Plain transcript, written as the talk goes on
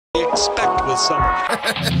with summer.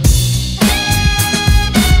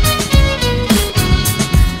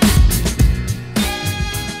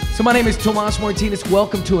 So my name is Tomas Martinez.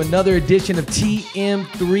 Welcome to another edition of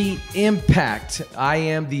TM3 Impact. I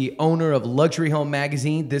am the owner of Luxury Home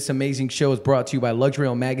Magazine. This amazing show is brought to you by Luxury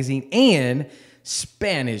Home Magazine and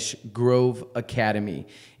Spanish Grove Academy.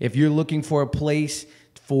 If you're looking for a place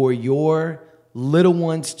for your little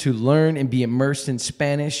ones to learn and be immersed in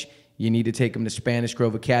Spanish, you need to take them to Spanish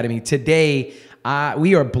Grove Academy. Today,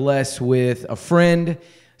 we are blessed with a friend,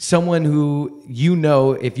 someone who you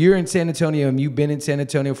know, if you're in San Antonio and you've been in San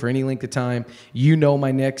Antonio for any length of time, you know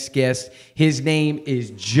my next guest. His name is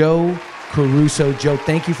Joe Caruso. Joe,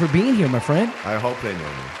 thank you for being here, my friend. I hope they know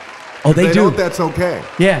me. Oh, they do? Don't, that's okay.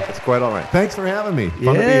 Yeah. That's quite all right. Thanks for having me.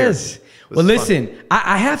 Fun Yes. to be here. Well, listen,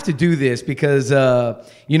 I have to do this because,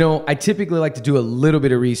 you know, I typically like to do a little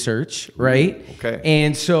bit of research, right? Okay.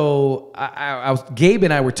 And so Gabe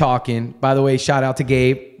and I were talking. By the way, shout out to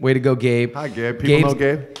Gabe. Way to go, Gabe. Hi, Gabe. People know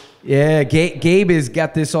Gabe? Yeah, Gabe has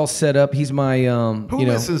got this all set up. He's my, Who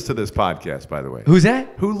listens to this podcast, by the way? Who's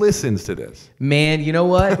that? Who listens to this? Man, you know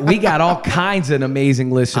what? We got all kinds of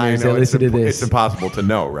amazing listeners that listen to this. It's impossible to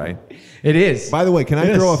know, right? It is. By the way, can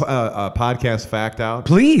I throw a podcast fact out?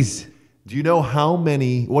 Please. Do you know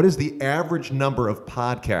what is the average number of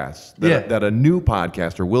podcasts that a new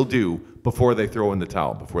podcaster will do before they throw in the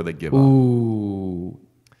towel, before they give up? Ooh.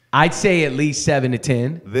 I'd say at least 7 to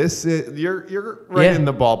 10. This is you're right in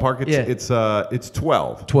the ballpark. It's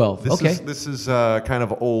 12. 12. This is kind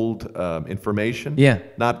of old information. Yeah.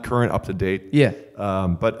 Not current, up to date. Yeah.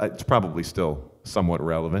 But it's probably still somewhat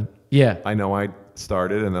relevant. Yeah. I know I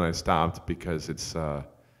started and then I stopped because it's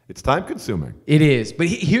time consuming. It is. But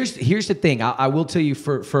here's the thing. I will tell you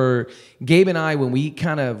for Gabe and I,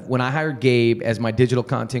 when I hired Gabe as my digital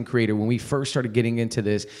content creator, when we first started getting into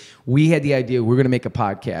this, we had the idea we're going to make a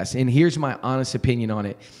podcast. And here's my honest opinion on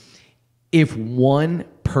it. If one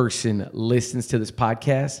person listens to this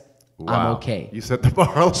podcast, wow. I'm okay. You set the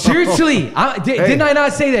bar low. Seriously. Didn't I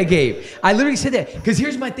not say that, Gabe? I literally said that. Because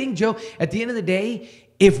here's my thing, Joe. At the end of the day,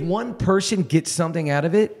 if one person gets something out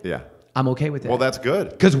of it, yeah, I'm okay with that. Well, that's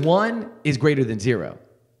good. Because 1 is greater than 0.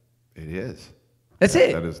 It is. That's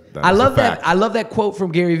it. That is I love that. I love that quote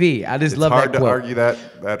from Gary Vee. I just love that quote. It's hard to argue that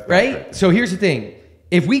fact. Right? So here's the thing.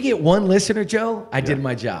 If we get 1 listener, Joe, I did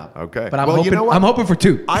my job. Okay. But I'm hoping for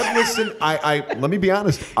 2. I've listened. Let me be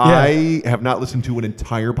honest. I have not listened to an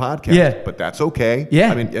entire podcast. Yeah. But that's okay.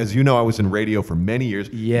 Yeah. I mean, as you know, I was in radio for many years.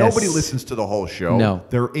 Yes. Nobody listens to the whole show. No.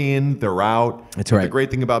 They're in, they're out. That's right. The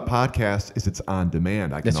great thing about podcasts is it's on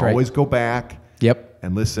demand. I can That's right. always go back. Yep.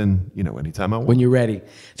 And listen, anytime I want. When you're ready.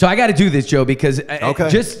 So I got to do this, Joe, because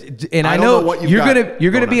I know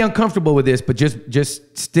you're gonna be uncomfortable with this, but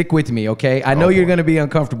just stick with me, okay? I know you're gonna be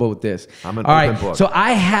uncomfortable with this. I'm an All open right. book. So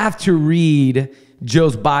I have to read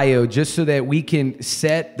Joe's bio just so that we can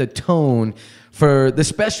set the tone for the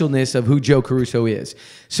specialness of who Joe Caruso is.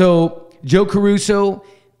 So Joe Caruso,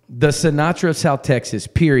 the Sinatra of South Texas,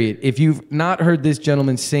 period. If you've not heard this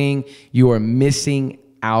gentleman sing, you are missing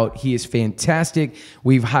out. He is fantastic.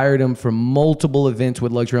 We've hired him for multiple events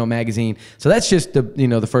with Luxury Home Magazine. So that's just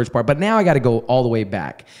the first part. But now I got to go all the way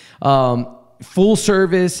back. Full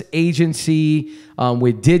service agency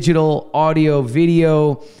with digital, audio,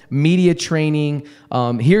 video, media training.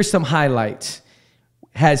 Here's some highlights.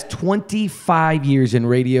 Has 25 years in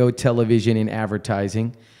radio, television, and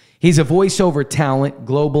advertising. He's a voiceover talent,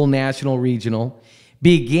 global, national, regional.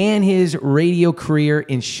 Began his radio career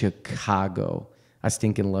in Chicago. I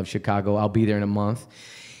stinking love Chicago. I'll be there in a month.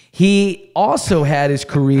 He also had his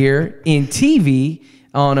career in TV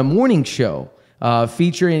on a morning show,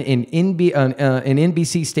 featuring an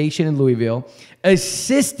NBC station in Louisville,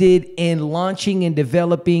 assisted in launching and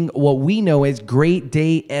developing what we know as Great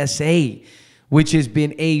Day SA, which has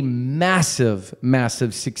been a massive,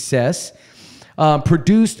 massive success.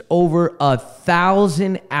 Produced over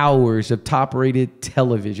 1,000 hours of top-rated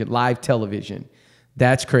television, live television.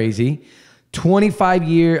 That's crazy. Worked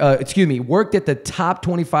at the top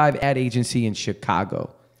 25 ad agency in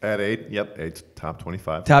Chicago. Ad 8, yep, 8's top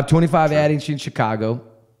 25. Top 25 ad agency in Chicago.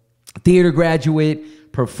 Theater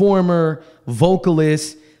graduate, performer,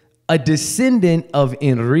 vocalist, a descendant of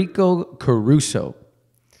Enrico Caruso.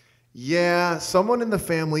 Yeah, someone in the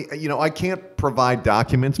family, I can't provide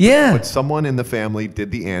documents, but someone in the family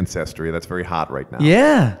did the ancestry. That's very hot right now.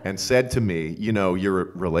 Yeah. And said to me,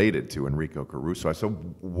 you're related to Enrico Caruso. I said,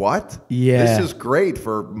 what? Yeah. This is great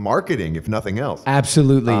for marketing, if nothing else.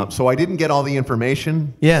 Absolutely. So I didn't get all the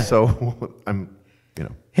information. Yeah. So I'm,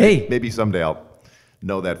 hey, maybe someday I'll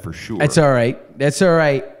know that for sure. That's all right. That's all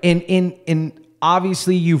right. And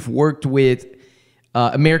obviously you've worked with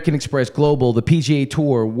American Express, Global, the PGA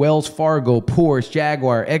Tour, Wells Fargo, Porsche,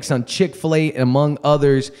 Jaguar, Exxon, Chick-fil-A, and among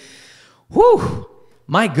others. Whew,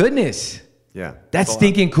 my goodness. Yeah. That's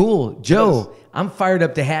stinking cool. Joe, I'm fired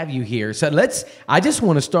up to have you here. So I just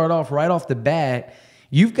want to start off right off the bat.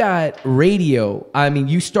 You've got radio. I mean,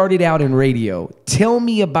 you started out in radio. Tell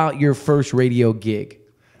me about your first radio gig.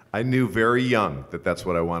 I knew very young that that's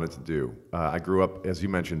what I wanted to do. I grew up, as you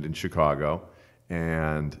mentioned, in Chicago,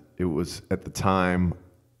 and it was at the time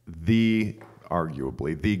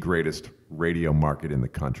arguably the greatest radio market in the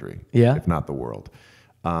country, if not the world.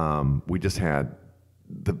 We just had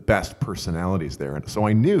the best personalities there, and so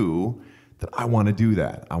I knew that I want to do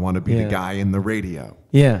that. I want to be the guy in the radio.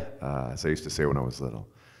 Yeah. As I used to say when I was little.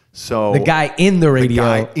 So the guy in the radio. The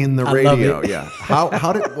guy in the radio. Yeah. So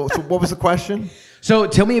what was the question? So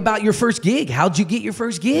tell me about your first gig. How'd you get your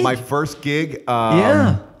first gig? My first gig.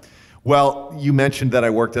 Well, you mentioned that I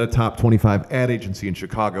worked at a top 25 ad agency in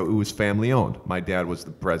Chicago. It was family owned. My dad was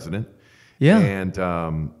the president. Yeah.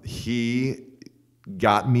 And he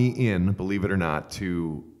got me in, believe it or not,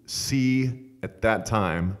 to see at that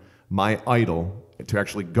time my idol, to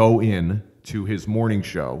actually go in to his morning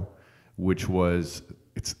show, which was,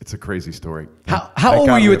 it's a crazy story. How old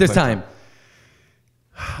were you at this time?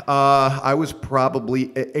 I was probably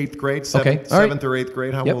 8th grade, 7th or 8th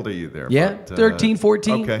grade. How old are you there? Yeah, 13,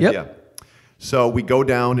 14. Okay, yeah. So we go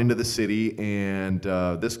down into the city, and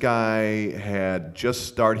this guy had just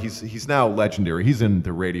started. He's now legendary. He's in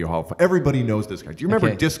the Radio Hall of Fame. Everybody knows this guy. Do you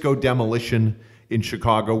remember Disco Demolition in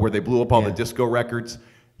Chicago, where they blew up all the disco records?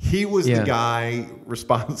 He was the guy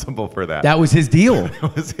responsible for that. That was his deal.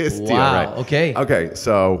 That was his deal, wow. right? Okay. Okay.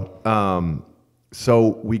 So,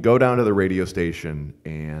 so we go down to the radio station,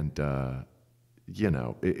 and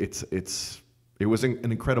it was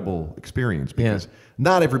an incredible experience because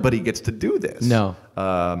not everybody gets to do this. No.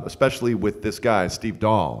 Especially with this guy, Steve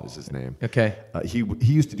Dahl is his name. Okay. He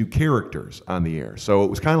used to do characters on the air, so it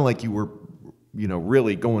was kind of like you were,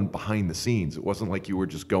 really going behind the scenes. It wasn't like you were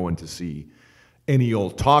just going to see any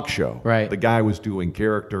old talk show. Right. The guy was doing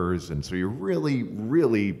characters, and so you're really,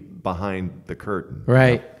 really behind the curtain.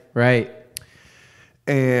 Right. Right.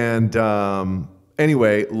 And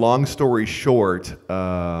anyway, long story short,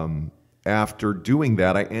 after doing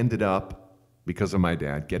that, I ended up, because of my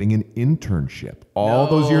dad, getting an internship all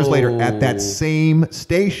those years later at that same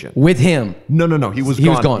station. With him? No. He was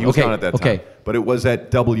gone. He was okay. gone at that time. But it was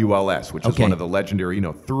at WLS, which is one of the legendary,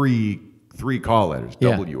 three call letters,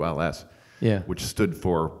 WLS. Yeah. Which stood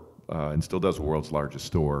for, and still does, the world's largest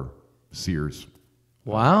store, Sears.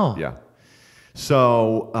 Wow. Yeah.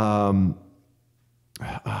 So,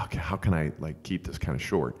 how can I keep this kind of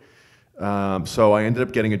short? So I ended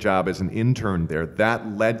up getting a job as an intern there. That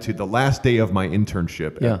led to the last day of my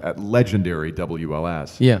internship at legendary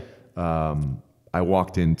WLS. Yeah. I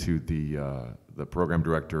walked into the program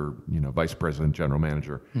director, vice president, general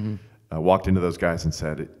manager. Mm-hmm. I walked into those guys and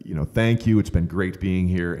said, thank you. It's been great being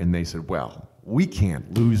here. And they said, well, we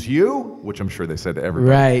can't lose you, which I'm sure they said to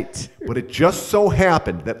everybody. Right. But it just so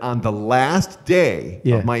happened that on the last day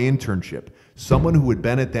of my internship, someone who had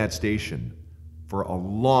been at that station for a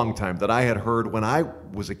long time, that I had heard when I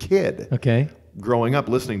was a kid, growing up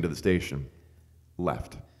listening to the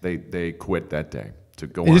left. They quit that day to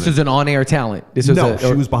go on. This was an on-air talent. She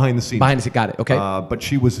was behind the scenes. Behind the scenes, got it. Okay. But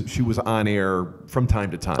she was on air from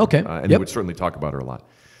time to time. Okay. And they would certainly talk about her a lot.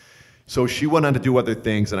 So she went on to do other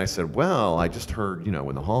things, and I said, well, I just heard, in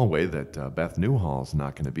the hallway that Beth Newhall's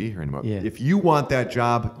not going to be here anymore. Yeah. If you want that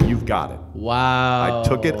job, you've got it. Wow. I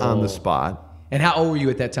took it on the spot. And how old were you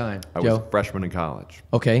at that time, I Joe? was a freshman in college.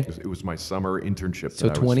 Okay. It was my summer internship. So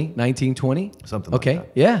 19, 20? Something like that. Okay,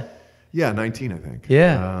 yeah. Yeah, 19, I think.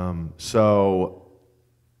 Yeah.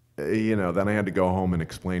 Then I had to go home and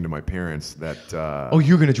explain to my parents that...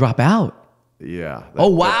 you're going to drop out? Yeah.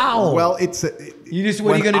 Wow. Well, what are you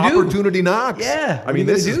going to do? Opportunity knocks. Yeah. I mean,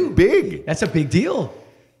 this is big. That's a big deal.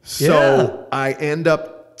 So I end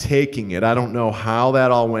up taking it. I don't know how that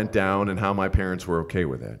all went down and how my parents were okay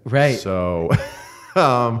with it. Right. So,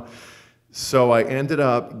 so I ended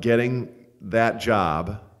up getting that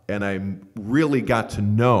job, and I really got to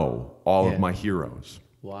know all of my heroes.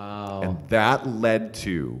 Wow. And that led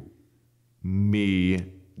to me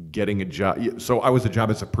getting a job. So I was a job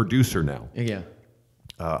as a producer now. Yeah.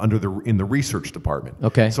 In the research department.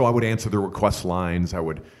 Okay. So I would answer the request lines. I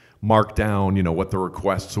would mark down, what the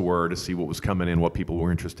requests were to see what was coming in, what people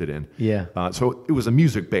were interested in. Yeah. So it was a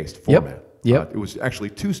music-based format. Yep. It was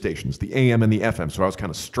actually two stations, the AM and the FM. So I was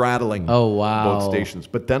kind of straddling both stations.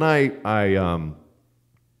 But then I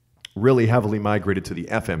really heavily migrated to the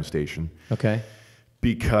FM station. Okay.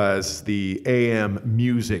 because the AM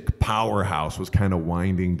music powerhouse was kind of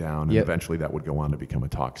winding down, and Yep. eventually that would go on to become a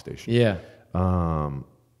talk station. Yeah.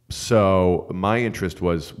 So my interest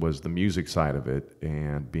was the music side of it,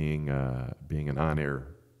 and being an on-air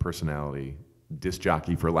personality, disc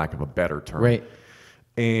jockey for lack of a better term. Right.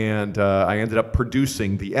 And I ended up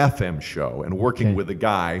producing the FM show and working with a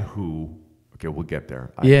guy who, okay, we'll get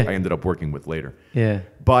there. I ended up working with later. Yeah.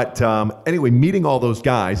 But anyway, meeting all those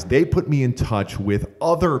guys, they put me in touch with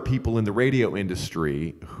other people in the radio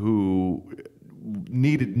industry who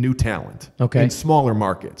needed new talent in smaller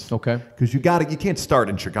markets. Okay. Because you can't start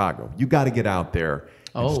in Chicago. You got to get out there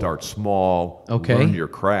and start small, learn your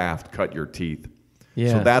craft, cut your teeth.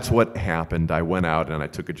 Yeah. So that's what happened. I went out and I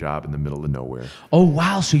took a job in the middle of nowhere. Oh,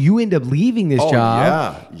 wow. So you end up leaving this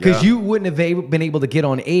job because you wouldn't have been able to get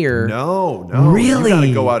on air. No. Really? You got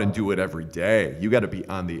to go out and do it every day. You got to be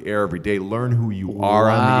on the air every day. Learn who you are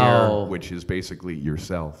on the air, which is basically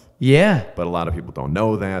yourself. Yeah. But a lot of people don't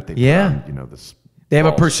know that. They this. They have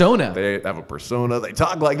a persona. They have a persona. They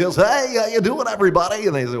talk like this. Hey, how you doing, everybody?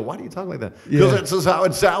 And they say, why do you talk like that? Because it's just how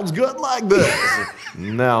it sounds good like this.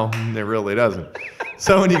 No, it really doesn't.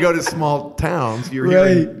 So when you go to small towns, you're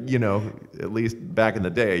hearing, at least back in the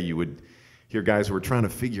day, you would hear guys who were trying to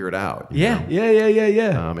figure it out. Yeah.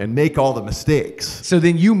 And make all the mistakes. So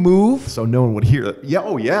then you move. So no one would hear it. Yeah,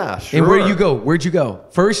 oh yeah, sure. And where'd you go? Where'd you go?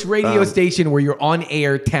 First radio station where you're on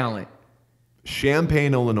air talent.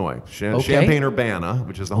 Champaign, Illinois. Champaign-Urbana,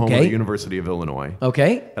 which is the home of the University of Illinois.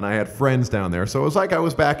 Okay. And I had friends down there. So it was like I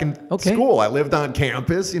was back in school. I lived on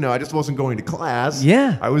campus. I just wasn't going to class.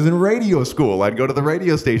 Yeah. I was in radio school. I'd go to the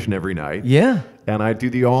radio station every night. Yeah. And I'd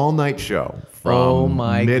do the all-night show from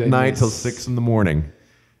midnight till 6 in the morning.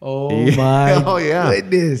 Oh, my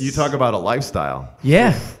goodness. You talk about a lifestyle. Yeah.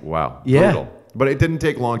 Oof, wow. Yeah. Brutal. But it didn't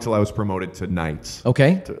take long till I was promoted to nights.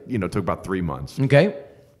 Okay. It took about 3 months. Okay.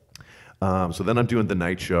 So then I'm doing the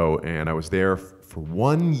night show, and I was there for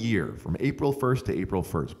 1 year, from April 1st to April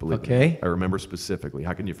 1st, believe me. I remember specifically.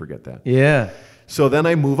 How can you forget that? Yeah. So then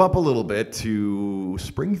I move up a little bit to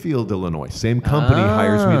Springfield, Illinois. Same company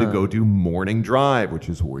hires me to go do morning drive, which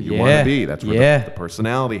is where you want to be. That's where the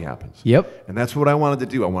personality happens. Yep. And that's what I wanted to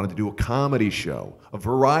do. I wanted to do a comedy show, a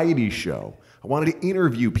variety show. I wanted to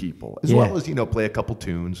interview people, as well as, play a couple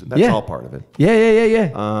tunes, and that's all part of it.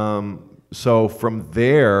 Yeah. So from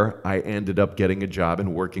there, I ended up getting a job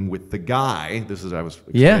and working with the guy, I was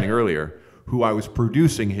explaining earlier, who I was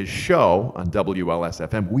producing his show on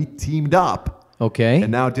WLS-FM. We teamed up. Okay.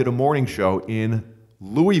 And now did a morning show in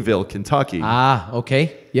Louisville, Kentucky.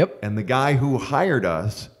 Okay. Yep. And the guy who hired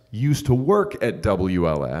us used to work at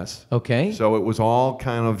WLS. Okay. So it was all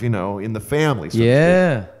kind of, in the family.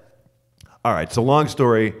 So all right. So long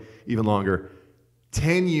story, even longer.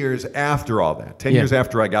 10 years after all that, 10 years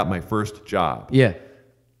after I got my first job,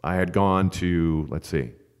 I had gone to,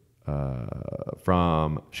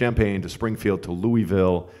 from Champaign to Springfield to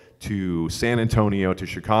Louisville to San Antonio to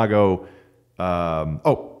Chicago,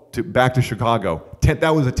 back to Chicago.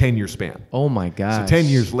 That was a 10-year span. Oh, my God. So 10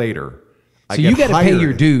 years later, so you got to pay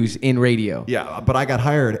your dues in radio. Yeah, but I got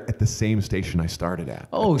hired at the same station I started at.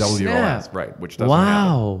 Oh, at WLS, snap. right, which doesn't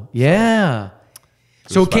happen. Yeah.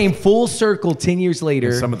 So it came full circle 10 years later.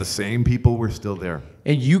 And some of the same people were still there.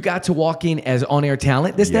 And you got to walk in as on-air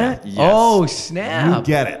talent that? Yes. Oh, snap. You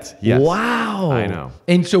get it. Yes. Wow. I know.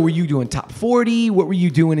 And so were you doing top 40? What were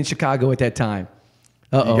you doing in Chicago at that time?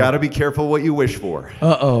 You got to be careful what you wish for.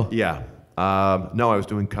 Yeah. No, I was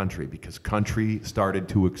doing country because country started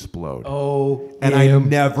to explode. And I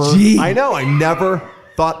never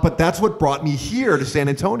thought, but that's what brought me here to San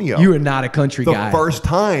Antonio. You are not a country guy. The first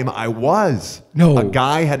time I was. No. A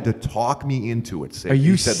guy had to talk me into it.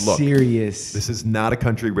 He said, look, serious? This is not a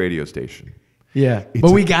country radio station. Yeah.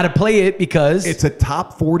 But we got to play it because it's a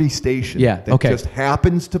top 40 station that just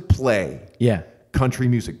happens to play country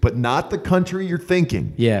music, but not the country you're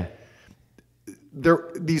thinking. Yeah.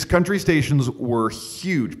 These country stations were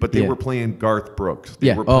huge, but they were playing Garth Brooks.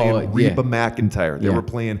 They were playing Reba McEntire. They were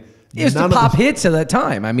playing... It was the pop hits of that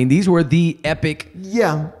time. I mean, these were the epic...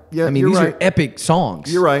 Yeah. I mean, these are epic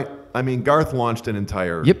songs. You're right. I mean, Garth launched an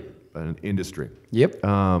entire industry. Yep.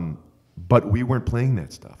 But we weren't playing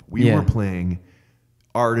that stuff. We were playing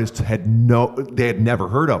artists they had never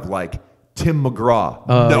heard of, like Tim McGraw.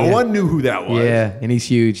 No one knew who that was. Yeah, and he's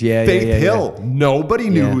huge. Faith Hill. Nobody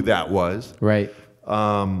knew who that was. Right.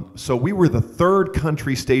 So we were the third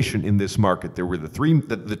country station in this market. There were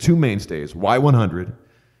the two mainstays, Y100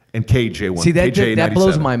 and KJ1. See, that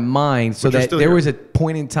blows 97. my mind. So that there was a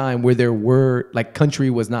point in time where there were, country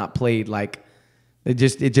was not played It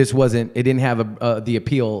just wasn't. It didn't have the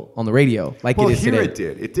appeal on the radio like it is here today. it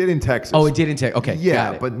did. It did in Texas. Oh, it did in Texas. Okay, yeah,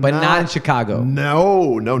 got it. But not in Chicago.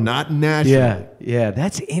 No, not nationally. Yeah,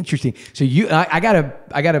 that's interesting. So I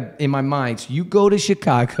gotta in my mind. So you go to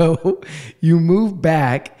Chicago, you move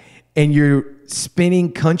back, and you're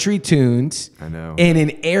spinning country tunes. I know. In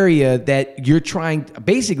an area that you're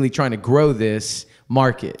basically trying to grow this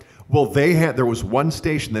market. Well, there was one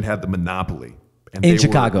station that had the monopoly. And in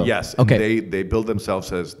Chicago? Yes. Okay. And they billed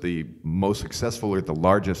themselves as the most successful or the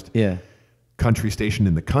largest Yeah. country station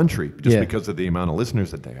in the country just Yeah. because of the amount of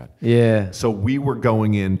listeners that they had. Yeah. So we were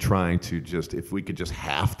going in trying to if we could just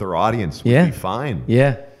half their audience, we'd Yeah. be fine.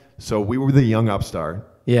 Yeah. So we were the young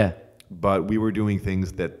upstart, Yeah. but we were doing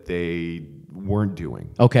things that they weren't doing.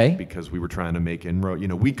 Okay. Because we were trying to make inroad.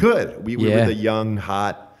 We could. We Yeah. were the young,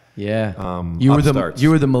 hot Yeah. upstarts. You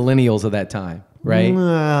were the millennials of that time, right?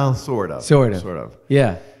 Well, sort of. Sort of.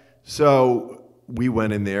 Yeah. So we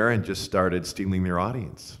went in there and just started stealing their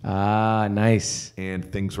audience. Ah, nice. And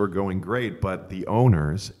things were going great, but the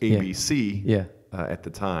owners, ABC, Yeah. At the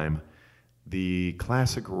time, the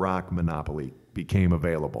classic rock monopoly became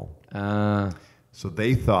available. So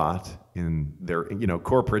they thought in their,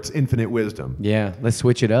 corporate's infinite wisdom. Yeah. Let's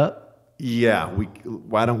switch it up. Yeah,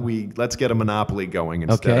 let's get a monopoly going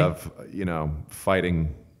instead of,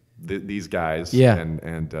 fighting these guys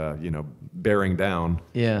and bearing down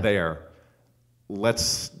there.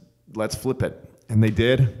 Let's flip it. And they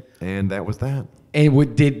did, and that was that.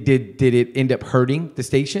 And did it end up hurting the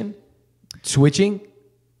station? Switching?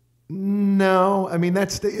 No, I mean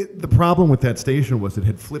the problem with that station was it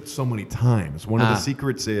had flipped so many times. One of the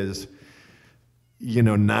secrets is,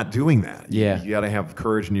 not doing that. Yeah, you got to have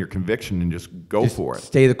courage in your conviction and just go for it.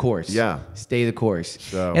 Stay the course. Yeah, stay the course.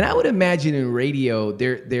 So, and I would imagine in radio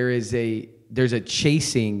there's a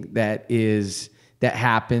chasing that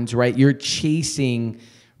happens, right? You're chasing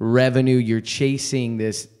revenue, you're chasing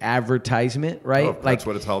this advertisement, right? Oh, that's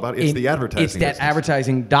what it's all about. It's the advertising. It's that business.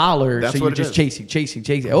 advertising dollar. That's so what you're it just is.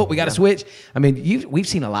 chasing. Oh, we got to switch. I mean, we've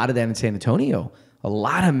seen a lot of that in San Antonio. A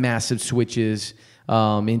lot of massive switches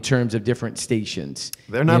in terms of different stations.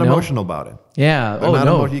 They're not emotional about it. Yeah.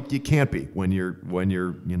 No. You can't be when you're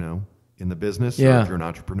in the business or if you're an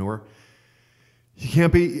entrepreneur. You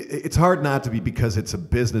can't be. It's hard not to be because it's a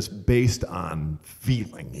business based on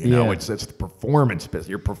feeling. It's the performance business.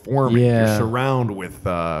 You're performing. Yeah. You're surrounded with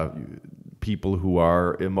people who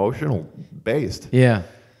are emotional based. Yeah.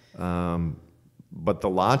 But the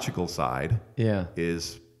logical side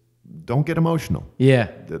is don't get emotional. Yeah.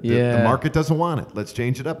 The market doesn't want it. Let's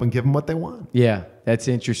change it up and give them what they want. Yeah, that's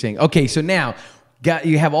interesting. Okay, so now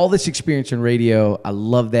you have all this experience in radio. I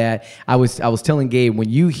love that. I was telling Gabe, when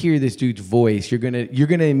you hear this dude's voice, you're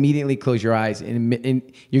gonna immediately close your eyes and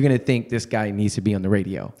you're gonna think this guy needs to be on the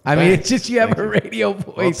radio. I mean, it's just you have a radio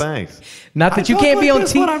voice. Well, thanks. Not that you can't be on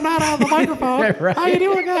TV. But I'm not on the microphone. Right. How you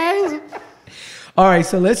doing, guys? All right,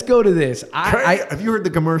 so let's go to this. Have you heard the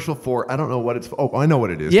commercial for? I don't know what it's for. Oh, I know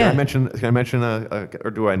what it is. Yeah. Can I mention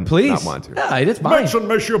or do I Please. not want to? Yeah, it's fine.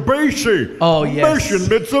 Mitsubishi. Oh, yes.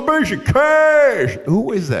 Mitsubishi. Cash.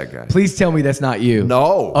 Who is that guy? Please tell me that's not you.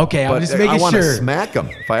 No. Okay, I'm just making sure. I want to smack him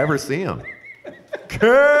if I ever see him. Cash.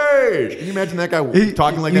 Can you imagine that guy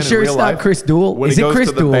talking like that in real life? You sure it's not Chris Duell? When Is he it goes Chris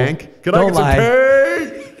to the Duell? bank. Can I Don't get some lie.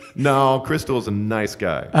 cash? No, Chris Duell's a nice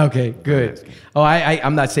guy. Okay, good. Oh,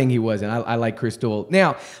 I'm not saying he wasn't. I like Chris Duell.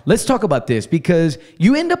 Now, let's talk about this because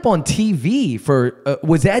you end up on TV for,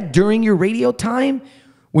 was that during your radio time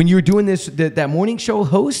when you were doing that morning show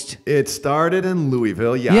host? It started in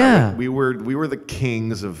Louisville. Yeah. We were the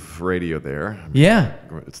kings of radio there. Yeah.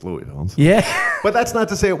 It's Louisville. Yeah. But that's not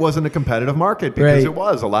to say it wasn't a competitive market because it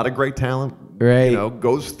was. A lot of great talent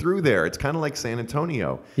goes through there. It's kind of like San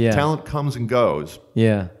Antonio. Yeah. Talent comes and goes.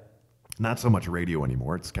 Yeah. Not so much radio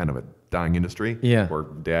anymore. It's kind of a dying industry. Yeah. Or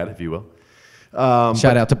dead, if you will.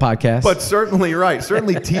 Shout out to podcasts. But certainly, right.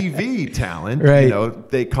 Certainly TV talent. Right.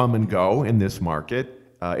 They come and go in this market.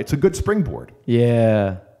 It's a good springboard.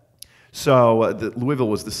 Yeah. So Louisville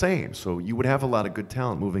was the same. So you would have a lot of good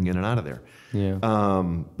talent moving in and out of there. Yeah.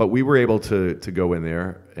 But we were able to go in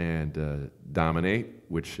there and dominate,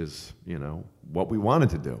 which is, what we wanted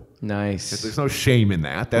to do. Nice. There's no shame in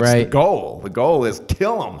that. That's the goal. The goal is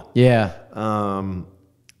kill them. Yeah.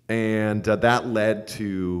 And that led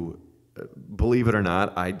to, believe it or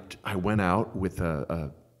not, I went out with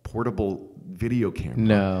a portable video camera.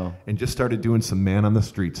 No. And just started doing some man on the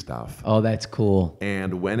street stuff. Oh, that's cool.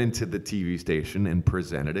 And went into the TV station and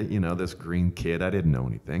presented it. This green kid, I didn't know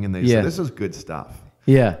anything. And they said, this is good stuff.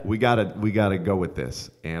 Yeah. We gotta go with this.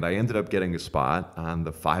 And I ended up getting a spot on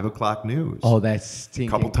the 5 o'clock news. Oh, that's a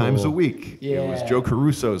couple times a week. Yeah. It was Joe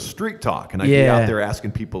Caruso's Street Talk, and I'd be out there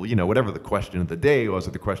asking people, whatever the question of the day was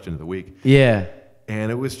or the question of the week. Yeah.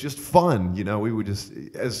 And it was just fun. We would just,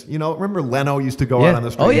 remember Leno used to go out on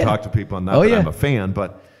the street and talk to people. And not that I'm a fan,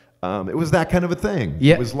 but it was that kind of a thing.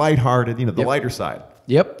 Yeah. It was lighthearted, the lighter side.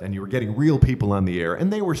 Yep. And you were getting real people on the air,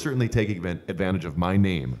 and they were certainly taking advantage of my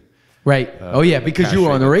name. Right. Because you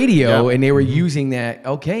were on the radio and they were using that.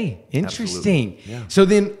 Okay. Interesting. Yeah. So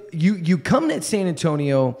then you come to San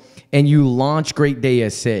Antonio and you launch Great Day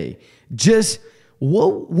SA. Just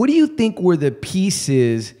what do you think were the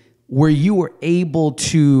pieces where you were able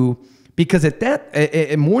to, because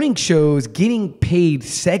at morning shows, getting paid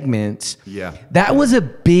segments, that was a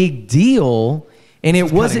big deal. And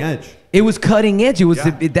it wasn't cutting edge. It was cutting edge. It was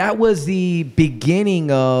that was the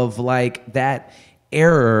beginning of like that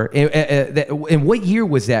era. And what year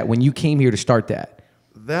was that when you came here to start that?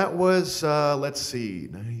 That was, let's see,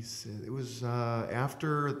 it was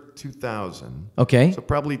after 2000. Okay. So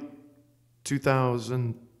probably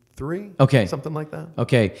 2003. Okay. Something like that.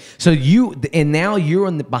 Okay. So now you're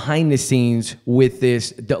on the behind the scenes with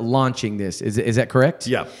this, launching this. Is that correct?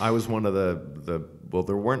 Yeah. I was one of well,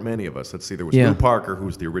 there weren't many of us. Let's see. There was Lou Parker, who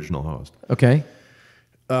was the original host. Okay.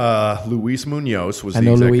 Luis Munoz was the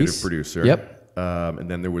executive producer. Yep. And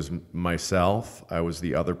then there was myself. I was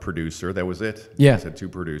the other producer. That was it. Yeah. I had two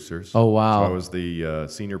producers. Oh, wow. So I was the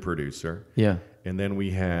senior producer. Yeah. And then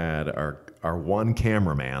we had our one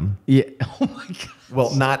cameraman. Yeah. Oh my God.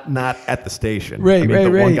 Well, not at the station. Right. The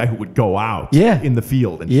one guy who would go out. In the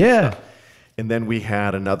field and stuff. And then we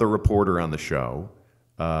had another reporter on the show,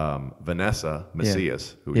 Vanessa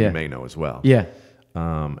Macias, who you may know as well. Yeah.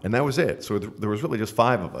 And that was it. So there was really just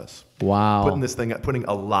 5 of us. Wow. Putting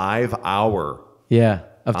a live hour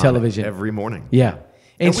of television every morning. Yeah.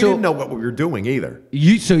 And we didn't know what we were doing either.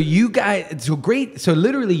 So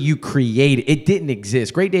literally you created, it didn't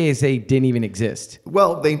exist. Great Day SA didn't even exist.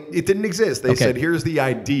 Well, it didn't exist. They said, here's the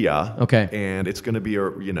idea. Okay. And it's going to be,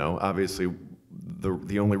 obviously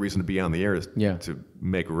the only reason to be on the air is to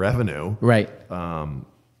make revenue. Right.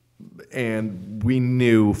 And we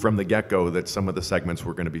knew from the get-go that some of the segments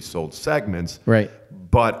were going to be sold segments. Right.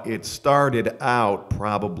 But it started out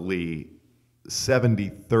probably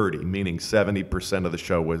 70-30, meaning 70% of the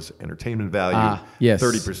show was entertainment value. Yes.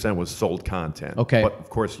 30% was sold content. Okay. But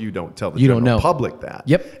of course, you don't tell the general public that.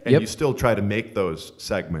 Yep. And you still try to make those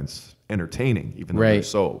segments entertaining, even though they're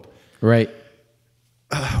sold. Right.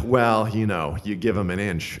 Well, you give them an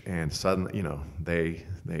inch, and suddenly, they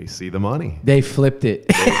see the money. They flipped it.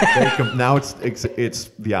 Now it's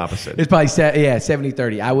the opposite. It's probably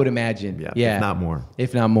 70-30. I would imagine. Yeah.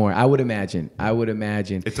 If not more. I would imagine.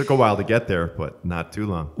 It took a while to get there, but not too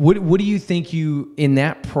long. What do you think in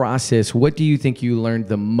that process? What do you think you learned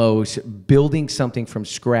the most building something from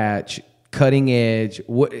scratch? Cutting edge,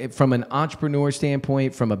 from an entrepreneur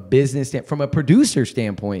standpoint, from a business standpoint, from a producer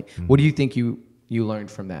standpoint, what do you think you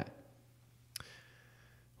learned from that?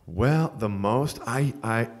 Well, the most,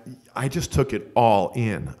 I just took it all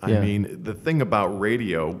in. I mean, the thing about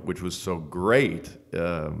radio, which was so great,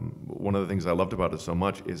 one of the things I loved about it so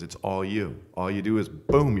much is it's all you. All you do is,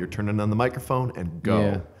 boom, you're turning on the microphone and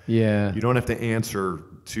go. Yeah. You don't have to answer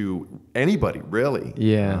to anybody, really.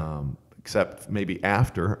 Yeah. Except maybe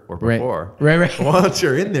after or before. Right. Once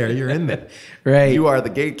you're in there, you're in there. Right. You are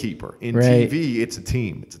the gatekeeper. In TV, it's a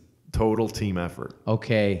team. It's a total team effort.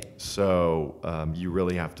 Okay. So you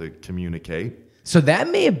really have to communicate. So that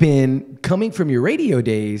may have been, coming from your radio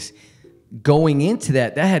days, going into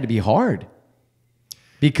that had to be hard.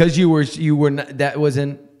 Because you were not, that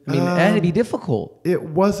wasn't, that had to be difficult. It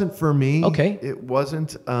wasn't for me. Okay. It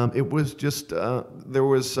wasn't. It was just, there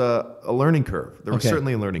was a learning curve. There was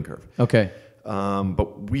certainly a learning curve. Okay.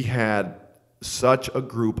 But we had such a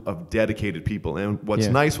group of dedicated people. And what's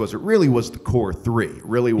nice was it really was the core 3. It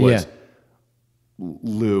really was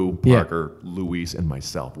Lou, Parker, Luis, and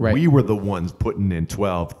myself. Right. We were the ones putting in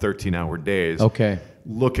 12, 13-hour days. Okay.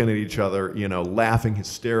 Looking at each other, laughing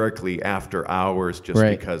hysterically after hours just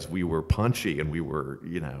because we were punchy and we were,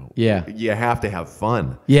 you have to have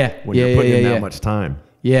fun when you're putting in that much time.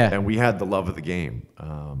 Yeah. And we had the love of the game.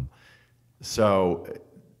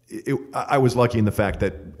 I was lucky in the fact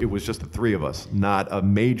that it was just the 3 of us, not a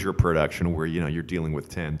major production where, you're dealing with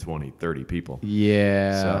 10, 20, 30 people.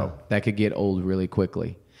 Yeah. So that could get old really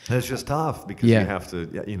quickly. It's just tough because you have to,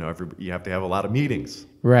 you have to have a lot of meetings.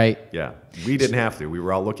 Right. Yeah. We didn't have to. We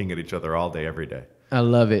were all looking at each other all day, every day. I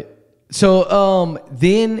love it. So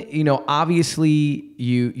then, you know, obviously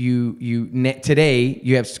today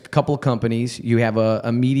you have a couple of companies. You have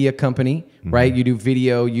a media company, right? You do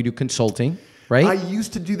video, you do consulting, right? I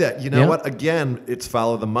used to do that. You know what? Again, it's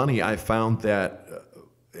follow the money. I found that,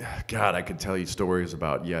 God, I could tell you stories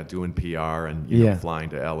about, doing PR and you know, flying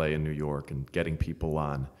to LA and New York and getting people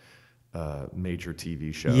on major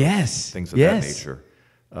TV shows, things of that nature.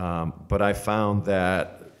 But I found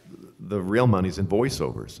that the real money's in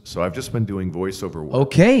voiceovers. So I've just been doing voiceover work.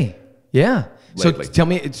 Okay. Yeah. Lately.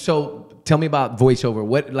 So tell me about voiceover.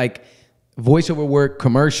 What, like, voiceover work,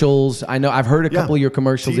 commercials? I know I've heard a couple of your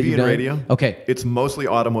commercials TV that you've and done. radio. Okay. It's mostly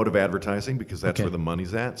automotive advertising because that's where the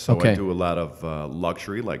money's at. So I do a lot of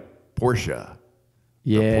luxury, like Porsche.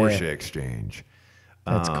 The Porsche Exchange.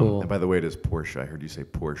 That's cool. And by the way, it is Porsche. I heard you say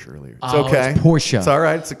Porsche earlier. It's Oh, okay. it's Porsche. It's all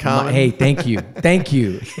right. It's a common. Hey, thank you. Thank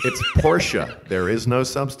you. It's Porsche. There is no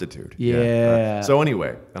substitute. Yeah. So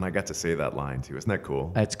anyway, and I got to say that line too. Isn't that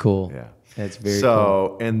cool? That's cool. Yeah. That's very cool.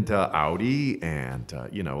 So, and Audi and,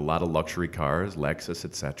 you know, a lot of luxury cars, Lexus,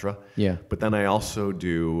 etc. Yeah. But then I also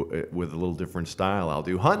do, with a little different style, I'll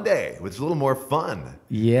do Hyundai, which is a little more fun.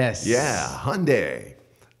 Yes. Yeah, Hyundai.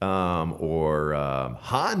 Or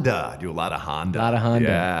Honda. I do a lot of Honda. A lot of Honda.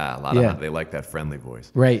 Yeah, a lot of Honda. They like that friendly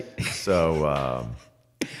voice. Right. So,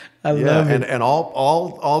 I love it. And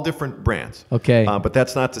all different brands. Okay. But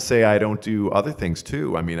that's not to say I don't do other things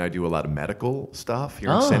too. I mean, I do a lot of medical stuff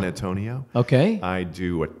here in San Antonio. Okay. I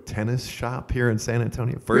do a tennis shop here in San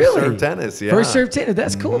Antonio. First Serve Tennis. Yeah. First Serve Tennis.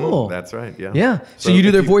 That's cool. That's right. Yeah. Yeah. So you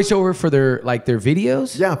do their voiceover for their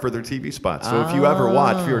videos? Yeah, for their TV spots. So if you ever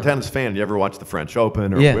watch, if you're a tennis fan, you ever watch the French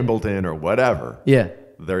Open or Wimbledon or whatever. Yeah.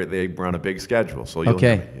 They run a big schedule. So you'll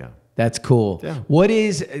okay. know it. Yeah. That's cool. Yeah. What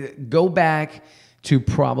is go back to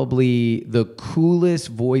probably the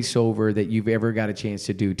coolest voiceover that you've ever got a chance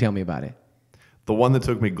to do? Tell me about it. The one that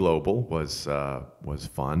took me global was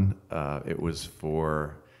fun. It was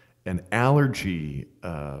for an allergy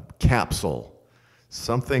capsule,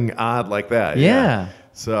 something odd like that. Yeah.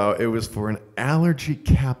 So it was for an allergy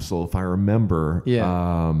capsule, if I remember.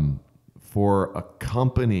 Yeah. For a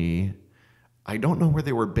company, I don't know where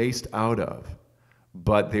they were based out of,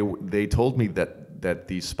 but they told me that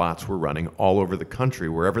these spots were running all over the country,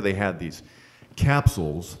 wherever they had these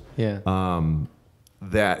capsules. Yeah.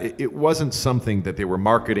 That it wasn't something that they were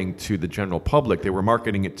marketing to the general public. They were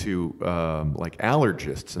marketing it to like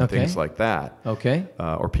allergists and things like that. Okay.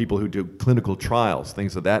 Or people who do clinical trials,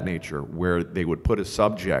 things of that nature, where they would put a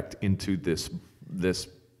subject into this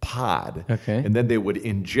pod, and then they would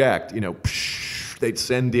inject. You know, they'd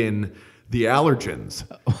send in the allergens,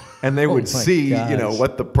 and they would see, you know,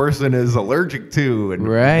 what the person is allergic to, and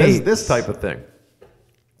this type of thing.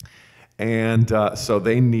 And so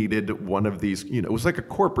they needed one of these, you know, it was like a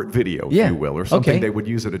corporate video, if you will, or something they would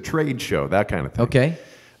use at a trade show, that kind of thing. Okay.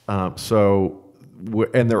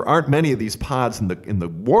 And there aren't many of these pods in the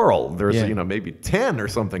world. There's, you know, maybe 10 or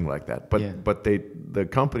something like that. But the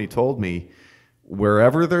company told me,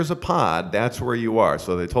 wherever there's a pod, that's where you are.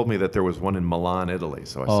 So they told me that there was one in Milan, Italy.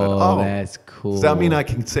 So I said, "Oh, that's cool." Does that mean I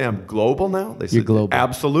can say I'm global now? They said, "You're global."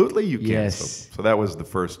 Absolutely, you can. Yes. So that was the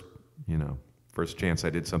first chance I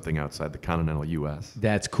did something outside the continental U.S.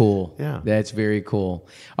 That's cool. Yeah. That's very cool.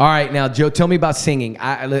 All right, now, Joe, tell me about singing.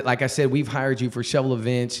 Like I said, we've hired you for several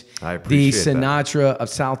events. I appreciate the Sinatra of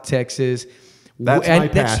South Texas. That's my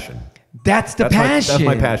passion. That's the passion. That's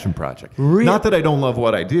my passion project. Not that I don't love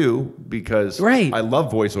what I do, because I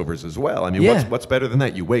love voiceovers as well. I mean, what's better than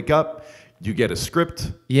that? You wake up, you get a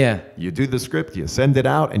script. Yeah. You do the script, you send it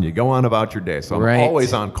out, and you go on about your day. So I'm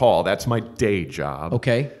always on call. That's my day job.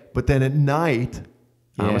 Okay. But then at night,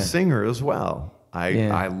 I'm a singer as well.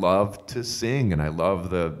 I love to sing, and I love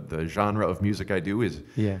the genre of music I do is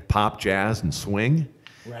pop, jazz, and swing.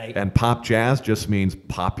 Right. And pop jazz just means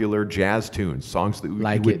popular jazz tunes, songs that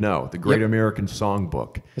you would know. The Great American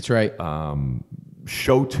Songbook. That's right.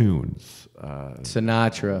 Show tunes.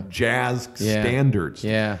 Sinatra. Jazz standards.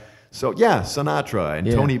 Yeah. So, Sinatra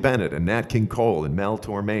and Tony Bennett and Nat King Cole and Mel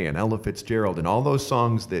Torme and Ella Fitzgerald and all those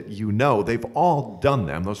songs that you know, they've all done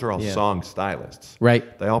them. Those are all song stylists.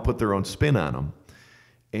 Right. They all put their own spin on them.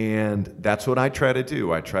 And that's what I try to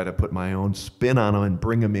do. I try to put my own spin on them and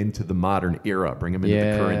bring them into the modern era, bring them into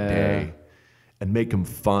the current day, and make them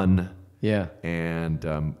fun. Yeah.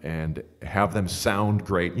 And have them sound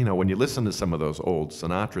great. You know, when you listen to some of those old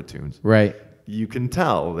Sinatra tunes, you can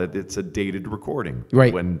tell that it's a dated recording.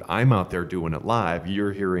 Right. When I'm out there doing it live,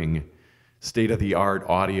 you're hearing state-of-the-art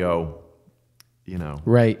audio,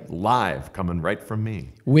 live coming right from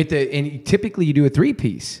me. And typically you do a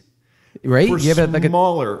 3-piece. right? For you have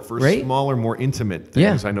smaller, right? smaller, more intimate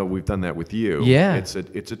things. Yeah. I know we've done that with you. Yeah. It's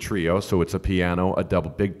a trio, so it's a piano, a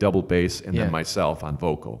big double bass, and Yeah. then myself on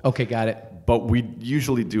vocal. Okay, got it. But we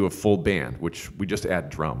usually do a full band, which we just add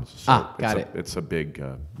drums. So got it. It's a big,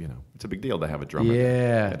 it's a big deal to have a drummer.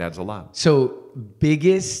 Yeah. It adds a lot. So,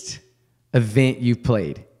 biggest event you've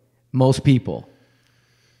played? Most people.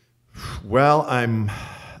 Well,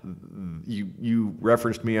 you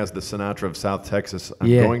referenced me as the Sinatra of South Texas. I'm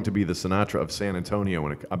Yeah. going to be the Sinatra of San Antonio,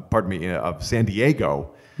 of San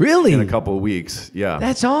Diego. Really? In a couple of weeks. Yeah.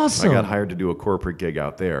 That's awesome. I got hired to do a corporate gig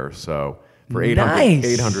out there. So for Nice.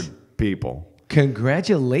 800 people.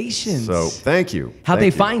 Congratulations. So thank you. How'd Thank they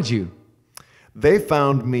you. find you? They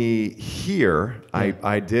found me here. Yeah.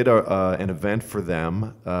 I did an event for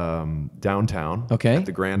them downtown Okay. at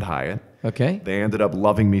the Grand Hyatt. Okay. They ended up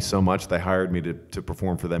loving me so much, they hired me to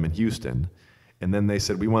perform for them in Houston. And then they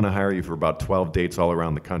said, we want to hire you for about 12 dates all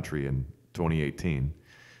around the country in 2018.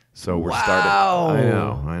 So we're starting.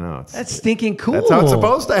 I know. That's stinking cool. That's how it's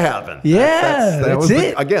supposed to happen. Yeah, that's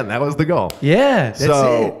it. Again, that was the goal. Yeah, that's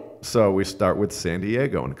it. So we start with San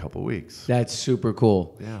Diego in a couple of weeks. That's super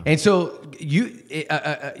cool. Yeah. And so you,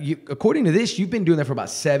 according to this, you've been doing that for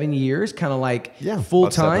about 7 years, kind of like full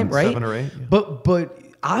about time, right? 7 or 8. Yeah. But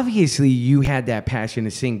obviously you had that passion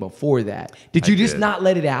to sing before that. Did you just not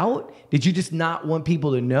let it out? Did you just not want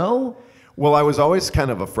people to know? Well, I was always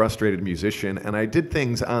kind of a frustrated musician, and I did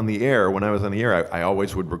things on the air. When I was on the air, I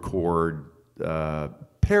always would record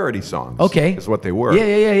parody songs. Okay. Is what they were.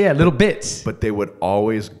 Yeah. Little bits. But they would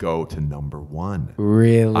always go to #1.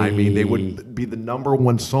 Really? I mean, they would be the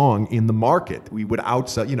 #1 song in the market. We would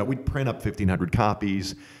outsell, we'd print up 1,500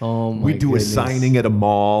 copies. Oh, my We'd do goodness. a signing at a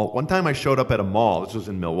mall. One time I showed up at a mall. This was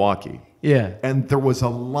in Milwaukee. Yeah. And there was a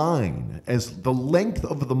line as the length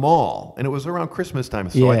of the mall. And it was around Christmas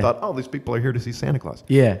time. So I Yeah. thought, oh, these people are here to see Santa Claus.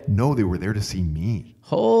 Yeah. No, they were there to see me.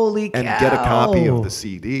 Holy cow. And get a copy of the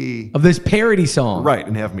CD. Of this parody song. Right,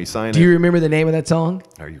 and have me sign Do it. you remember the name of that song?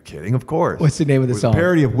 Are you kidding? Of course. What's the name of the It was song? a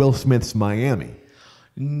parody of Will Smith's Miami.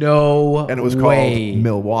 No And it was way. called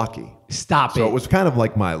Milwaukee. Stop So it. it was kind of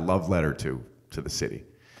like my love letter to the city.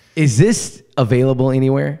 Is this available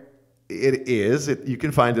anywhere? It is. You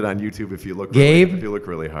can find it on YouTube if you look. Gabe, if you look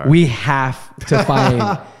really hard. We have to find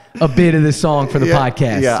a bit of the song for the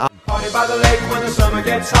podcast. Yeah. Party by the lake when the summer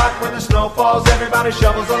gets hot. When the snow falls, everybody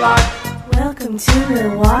shovels a lot. Welcome to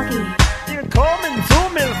Milwaukee. You're coming to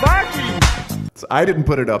Milwaukee. So I didn't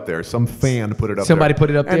put it up there. Some fan put it up Somebody there. put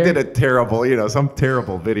it up and there? did a terrible, some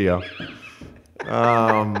terrible video.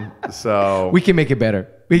 So We can make it better.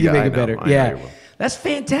 We can Yeah, make I it know. better. I know Yeah. you will. That's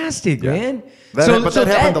fantastic, man. That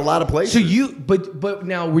happened a lot of places. So but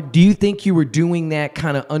now, do you think you were doing that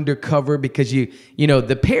kind of undercover because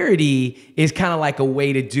the parody is kind of like a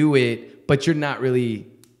way to do it, but you're not really,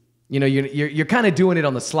 you're kind of doing it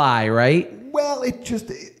on the sly, right? Well,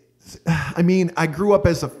 I grew up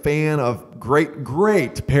as a fan of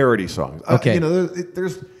great parody songs. Okay.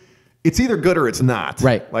 It's either good or it's not.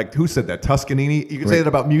 Right. Like, who said that? Toscanini? You can say that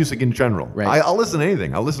about music in general. Right. I'll listen to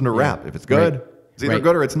anything. I'll listen to rap. If it's good, Right. it's either Right.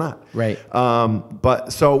 good or it's not. Right.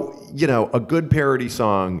 But so, a good parody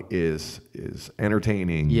song is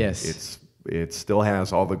entertaining. Yes. It still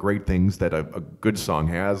has all the great things that a good song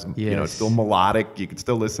has. It's Yes. still melodic. You can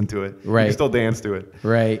still listen to it. You Right. can still dance to it.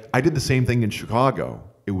 Right. I did the same thing in Chicago.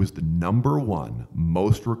 It was the #1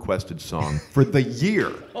 most requested song for the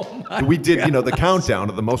year. We did, the countdown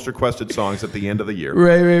of the most requested songs at the end of the year.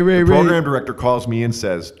 Right. The program director calls me and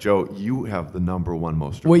says, "Joe, you have the #1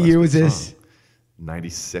 most requested What year was song." this?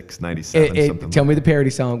 96, 97, something Tell like me the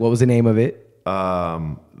parody song. What was the name of it?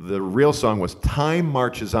 The real song was Time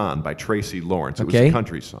Marches On by Tracy Lawrence. It was Okay. a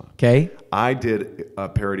country song. Okay. I did a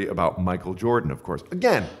parody about Michael Jordan, of course.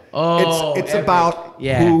 Again, Oh, it's epic. about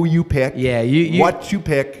Yeah. who you pick, Yeah, you- what you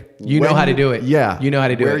pick. You know when how to do it. Yeah. You know how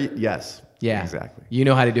to do it. Yes. Yeah. Exactly. You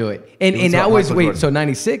know how to do it. And was that about was, Michael wait, Jordan. so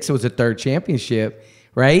 96, it was the third championship,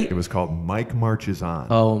 right? It was called Mike Marches On.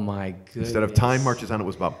 Oh my goodness. Instead of Time Marches On, it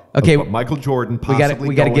was about, Okay. about Michael Jordan we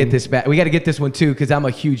possibly got to going, get this back. We got to get this one too, because I'm a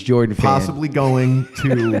huge Jordan fan. possibly going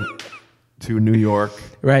to New York.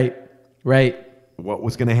 Right. What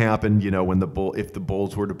was going to happen, when if the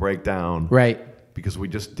Bulls were to break down. Right. Because we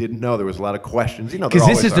just didn't know. There was a lot of questions. Because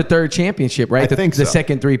this is the third championship, right? I think the so.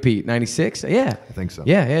 second three-peat, 96? Yeah. I think so.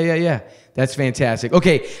 Yeah. That's fantastic.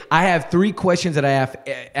 Okay, I have 3 questions that I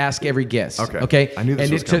ask every guest. Okay. I knew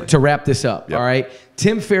this was coming. to wrap this up, Yep. all right?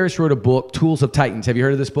 Tim Ferriss wrote a book, Tools of Titans. Have you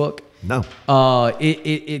heard of this book? No.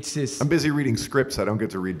 It's this. I'm busy reading scripts. I don't get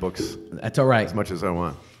to read books That's all right. as much as I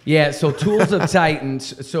want. Yeah, so Tools of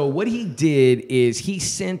Titans. So what he did is he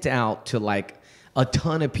sent out to like a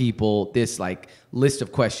ton of people this like list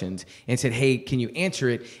of questions and said, hey, can you answer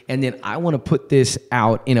it? And then I want to put this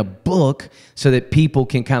out in a book so that people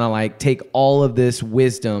can kind of like take all of this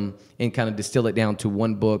wisdom and kind of distill it down to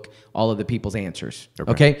one book, all of the people's answers.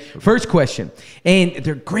 Okay? First question. And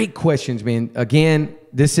they're great questions, man. Again,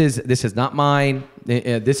 this is not mine.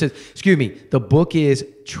 The book is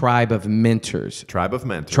Tribe of Mentors. Tribe of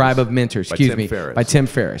Mentors. Tribe of Mentors, By excuse Tim me. Ferriss. By Tim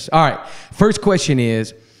Ferriss. All right. First question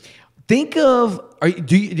is, think of,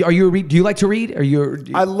 do you like to read?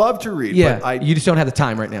 I love to read. Yeah, but you just don't have the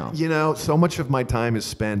time right now. You know, so much of my time is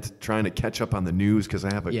spent trying to catch up on the news because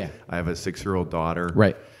I have a 6-year-old daughter.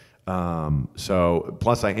 Right. So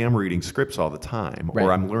plus I am reading scripts all the time, Right.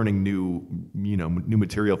 or I'm learning new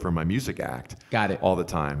material for my music act. Got it. All the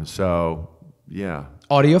time. So yeah.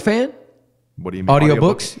 Audio fan? What do you mean?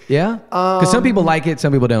 Audiobooks? Yeah. Because some people like it,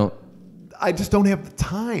 some people don't. I just don't have the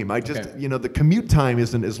time. The commute time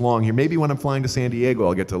isn't as long here. Maybe when I'm flying to San Diego,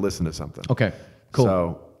 I'll get to listen to something. Okay. Cool.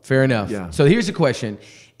 So, fair enough. yeah. So here's a question.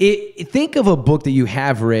 Think of a book that you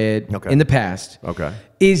have read in the past. Okay.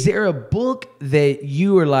 Is there a book that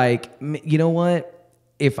you are like, you know what?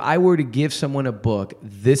 If I were to give someone a book,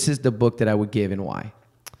 this is the book that I would give and why?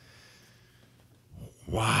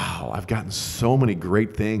 Wow, I've gotten so many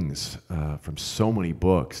great things from so many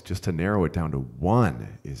books. Just to narrow it down to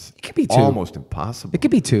one is It could be two. almost impossible. It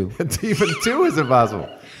could be two. Even two is impossible.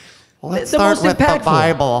 Let's start with the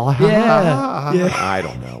Bible. Yeah. Yeah. I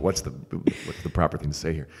don't know. What's the proper thing to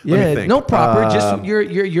say here? Let me Yeah, think. no proper. Just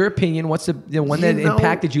your opinion. What's the one that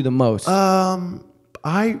impacted you the most?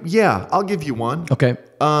 I'll give you one. Okay.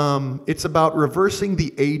 It's about reversing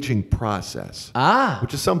the aging process.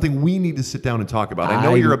 Which is something we need to sit down and talk about. I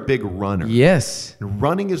know you're a big runner. Yes. And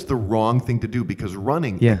running is the wrong thing to do because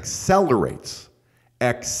running Yeah. accelerates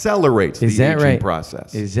Is the that aging right?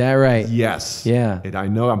 process. Is that right? Yes. Yeah. And I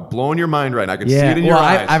know I'm blowing your mind right now. I can see Yeah. it in your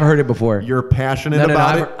eyes. I've heard it before. You're passionate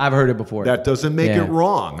about it. I've heard it before. That doesn't make Yeah. it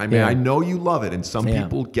wrong. I mean, Yeah. I know you love it, and some Yeah.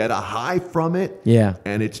 people get a high from it. Yeah.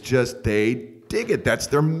 And it's just they dig it. That's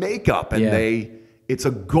their makeup, and Yeah. it's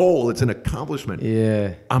a goal. It's an accomplishment.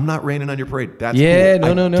 Yeah. I'm not raining on your parade. That's Yeah.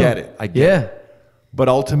 cool. No. I get it. I get it. But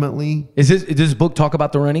ultimately, Does this book talk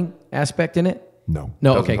about the running aspect in it? no.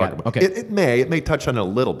 No, It doesn't okay, talk got it. about- Okay. It may touch on it a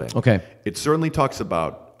little bit. Okay. It certainly talks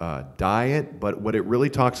about diet, but what it really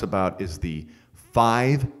talks about is the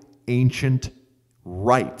 5 ancient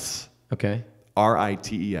rites, Okay.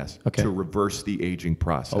 RITES, Okay. to reverse the aging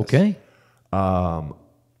process. Okay.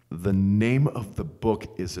 The name of the book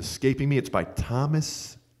is escaping me. It's by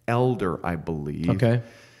Thomas Elder, I believe. Okay.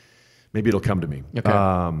 Maybe it'll come to me.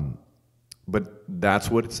 Okay. But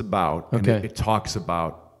that's what it's about. And Okay. it talks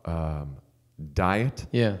about diet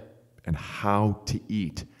Yeah. and how to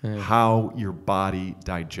eat, how your body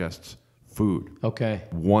digests food. Okay.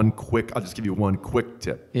 I'll just give you one quick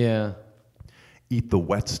tip. Yeah. Eat the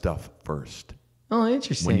wet stuff first. Oh,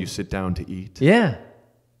 interesting. When you sit down to eat. Yeah.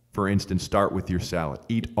 For instance, start with your salad.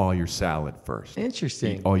 Eat all your salad first.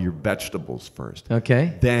 Interesting. Eat all your vegetables first.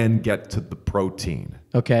 Okay. Then get to the protein,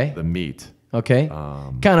 Okay. the meat. Okay.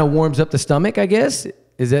 Kind of warms up the stomach, I guess.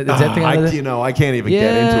 Is that thing? I can't even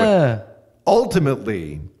get into Yeah. it.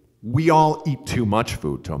 Ultimately, we all eat too much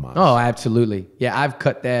food, Tomas. Oh, absolutely. Yeah, I've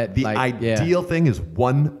cut that. The ideal thing is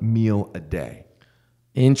 1 meal a day.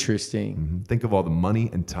 Interesting. Think of all the money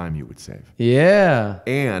and time you would save. Yeah.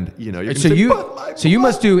 And, you're going to So say, you "But my so you blood-"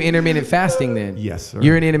 must do intermittent fasting then. Yes, sir.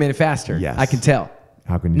 You're an intermittent faster. Yes. I can tell.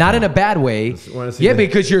 How can you Not tell? in a bad way. wanna see Yeah, the-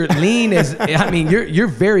 because you're lean as you're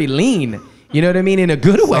very lean. You know what I mean? In a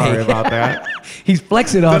good way. Sorry about that. He's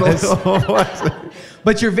flexing on us.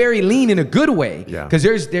 But you're very lean in a good way. Yeah. Because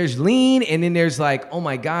there's lean and then there's like, oh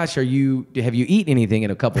my gosh, have you eaten anything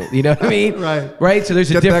in a couple? You know what I mean? Right. Right? So there's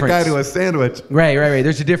a Get difference. that guy to a sandwich. Right.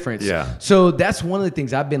 There's a difference. Yeah. So that's one of the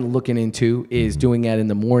things I've been looking into is doing that in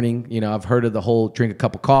the morning. You know, I've heard of the whole drink a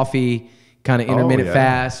cup of coffee, kind of intermittent yeah.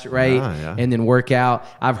 fast, right? Yeah. And then work out.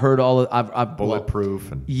 I've heard I've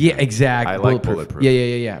Bulletproof. And yeah, exactly. I like bulletproof.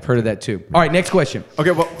 Yeah. I've heard of that too. All right, next question. Okay,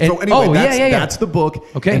 well, And- so anyway, yeah. that's the book.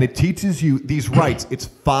 Okay. And it teaches you these rites. It's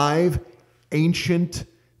 5 ancient,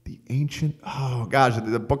 oh gosh,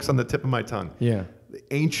 the book's on the tip of my tongue. Yeah. The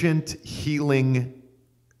ancient healing,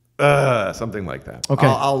 something like that. Okay.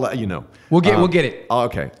 I'll let you know. We'll get it.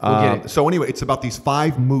 Okay. We'll get it. So anyway, it's about these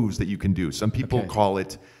 5 moves that you can do. Some people Okay. call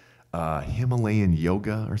it Himalayan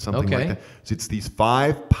yoga or something Okay. like that. So it's these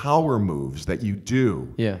 5 power moves that you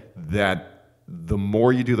do. Yeah. That the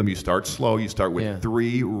more you do them, you start slow. You start with Yeah.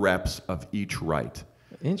 3 reps of each rite.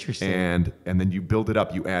 Interesting. And then you build it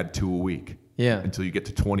up. You add 2 a week. Yeah. Until you get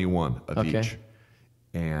to 21 of Okay. each.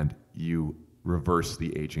 And you reverse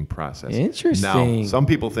the aging process. Interesting. Now, some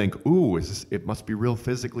people think, ooh, it must be real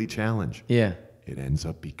physically challenged. Yeah. It ends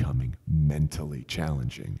up becoming mentally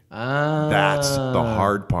challenging. Ah. That's the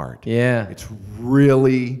hard part. Yeah. It's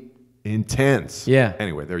really intense. Yeah.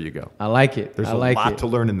 Anyway, there you go. I like it. There's I a like lot it. to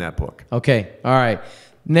learn in that book. Okay. All right.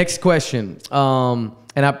 Next question.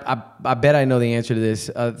 And I bet I know the answer to this.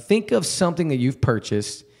 Think of something that you've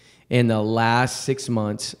purchased in the last 6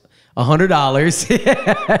 months,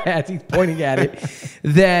 $100, as he's pointing at it,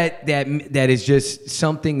 that is just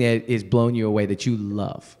something that is blowing you away that you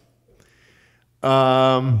love.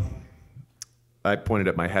 I pointed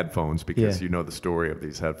at my headphones because Yeah. you know the story of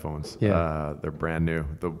these headphones. Yeah. They're brand new.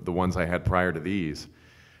 The ones I had prior to these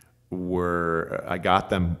I got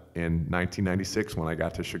them in 1996 when I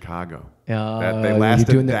got to Chicago. They They lasted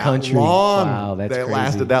doing the that country. long. Wow, that's they crazy.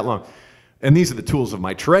 lasted that long. And these are the tools of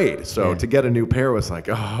my trade. So Yeah. to get a new pair was like,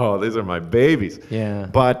 oh, these are my babies. Yeah.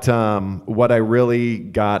 But what I really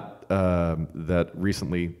got that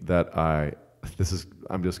recently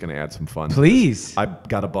I'm just going to add some fun. Please. I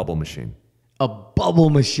got a bubble machine. A bubble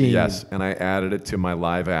machine. Yes, and I added it to my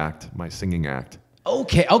live act, my singing act.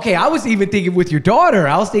 Okay. I was even thinking with your daughter.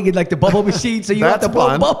 I was thinking like the bubble machine, so you have to blow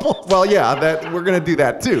fun. bubbles. Well, yeah, we're gonna do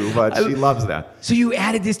that too, but she loves that. So you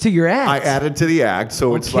added this to your act. I added to the act,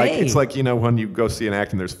 so it's Okay. like when you go see an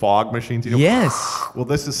act and there's fog machines. You know, Yes. Well,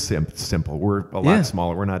 this is simple. We're a lot Yeah.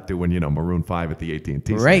 smaller. We're not doing Maroon 5 at the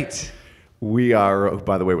AT&T. Right. We are.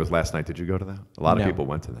 By the way, it was last night. Did you go to that? A lot No. of people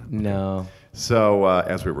went to that. No. So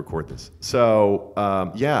as we record this,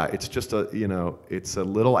 it's just it's a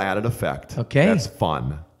little added effect. Okay. That's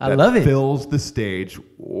fun. I love it. Fills the stage,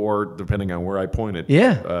 or depending on where I point it,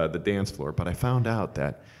 the dance floor. But I found out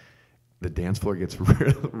that the dance floor gets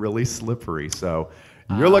really slippery. So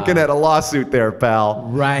you're looking at a lawsuit there, pal.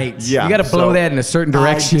 Right. Yeah. You got to blow that in a certain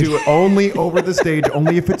direction. I do it only over the stage,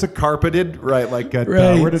 only if it's a carpeted, right? Like at,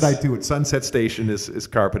 Right. where did I do it? Sunset Station is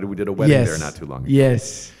carpeted. We did a wedding there not too long ago.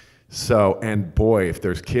 Yes. So, and boy, if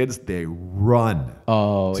there's kids, they run.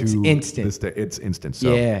 Oh, it's to instant. It's instant.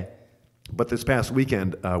 So, Yeah. But this past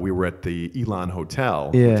weekend, we were at the Elon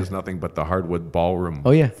Hotel, Yeah. which is nothing but the hardwood ballroom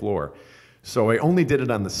Oh, yeah. floor. So I only did it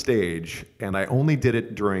on the stage, and I only did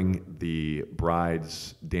it during the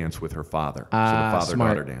bride's dance with her father. So the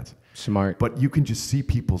father-daughter dance. Smart. But you can just see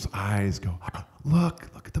people's eyes go, look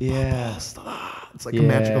at the Yeah. bubbles. It's like a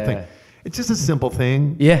magical thing. It's just a simple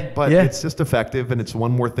thing. Yeah, But yeah. it's just effective, and it's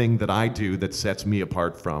one more thing that I do that sets me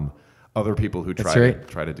apart from other people who That's try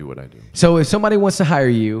right. to do what I do. So if somebody wants to hire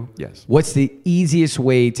you, Yes. what's the easiest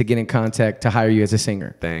way to get in contact to hire you as a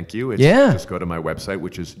singer? Thank you. It's Yeah. Just go to my website,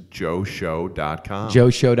 which is joeshow.com.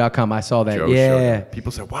 JoeShow.com. I saw that. Joe Yeah. Show.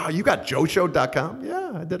 People say, wow, you got joeshow.com?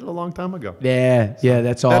 Yeah, I did it a long time ago. Yeah.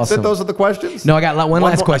 That's awesome. That's it? Those are the questions? No, I got one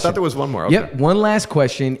last more. question. I thought there was one more. Okay. Yep, one last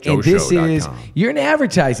question. And this is, JoeShow.com. you're an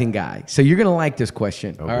advertising guy, so you're going to like this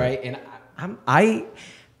question. Okay. All right. And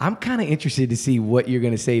I'm kind of interested to see what you're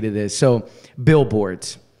going to say to this. So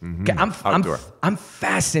billboards. Outdoor. I'm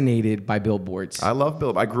fascinated by billboards. I love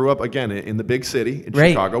billboards. I grew up, again, in the big city in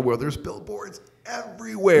Right. Chicago where there's billboards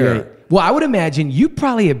everywhere. Right. Well, I would imagine you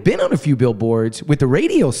probably have been on a few billboards with the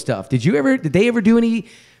radio stuff. Did they ever do any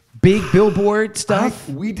big billboard stuff?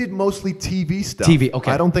 We did mostly TV stuff. TV,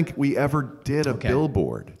 okay. I don't think we ever did a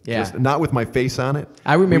billboard. Yeah. Just not with my face on it.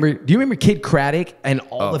 I remember. Do you remember Kid Craddock and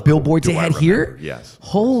all the billboards do they I had remember? here? Yes.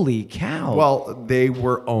 Holy cow. Well, they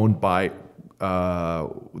were owned by,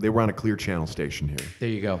 they were on a Clear Channel station here. there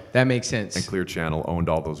you go. That makes sense. And Clear Channel owned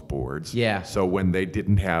all those boards. Yeah. So when they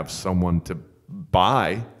didn't have someone to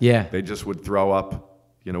buy, Yeah. they just would throw up,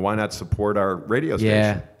 why not support our radio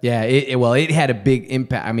station? Yeah. It had a big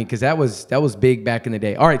impact. I mean, because that was big back in the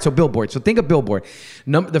day. All right, so billboard. So think of billboard.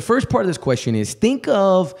 The first part of this question is think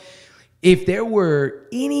of if there were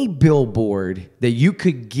any billboard that you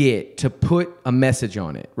could get to put a message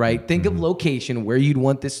on it, right? Think of location where you'd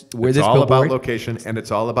want this. Where It's this all billboard. about location, and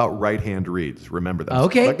it's all about right-hand reads. Remember that.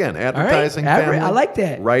 Okay. Again, All right. advertising, family. I like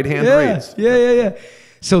that. Right-hand Yeah. reads. Yeah.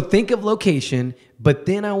 So think of location, but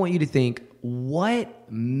then I want you to think,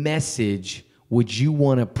 what message would you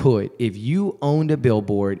want to put if you owned a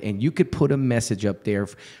billboard and you could put a message up there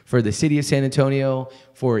for the city of San Antonio,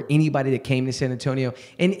 for anybody that came to San Antonio?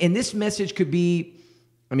 And this message could be,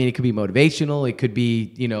 it could be motivational. It could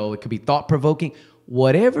be, it could be thought-provoking.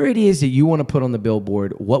 Whatever it is that you want to put on the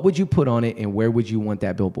billboard, what would you put on it and where would you want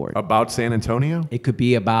that billboard? About San Antonio? It could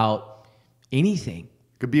be about anything.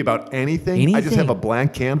 Could be about anything. I just have a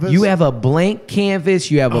blank canvas. You have a blank canvas.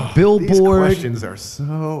 You have a billboard. These questions are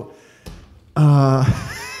so.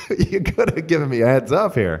 You could have given me a heads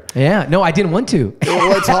up here. Yeah. No, I didn't want to.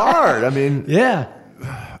 Well, it's hard. Yeah.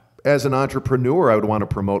 as an entrepreneur, I would want to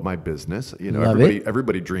promote my business. You know,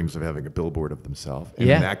 everybody dreams of having a billboard of themselves. And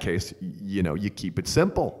in that case, you know, you keep it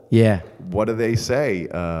simple. Yeah. What do they say?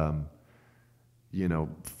 You know,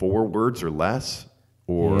 4 words or less,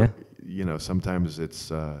 or you know, sometimes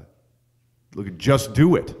it's look, just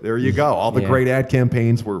do it. There you go. All the great ad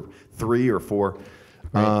campaigns were 3 or 4.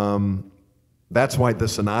 Right. That's why the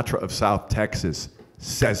Sinatra of South Texas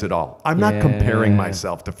says it all. I'm not comparing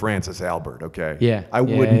myself to Francis Albert, okay? Yeah. I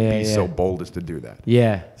wouldn't be so bold as to do that.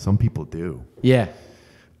 Yeah. Some people do. Yeah.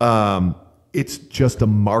 It's just a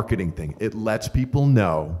marketing thing. It lets people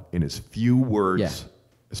know in as few words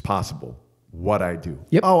as possible what I do.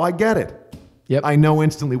 Yep. Oh, I get it. Yep. I know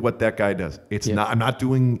instantly what that guy does. It's not. I'm not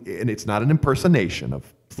doing, and it's not an impersonation of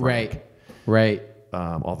Frank. Right.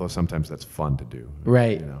 Although sometimes that's fun to do.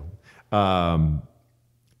 Right. You know.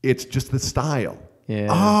 It's just the style. Yeah.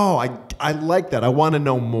 Oh, I like that. I want to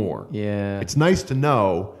know more. Yeah. It's nice to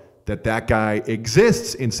know that guy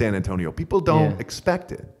exists in San Antonio. People don't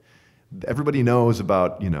expect it. Everybody knows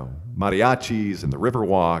about, you know, mariachis and the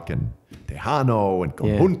Riverwalk and Tejano and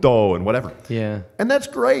Conjunto and whatever. Yeah. And that's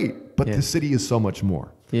great, but the city is so much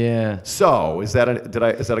more. Yeah. So is that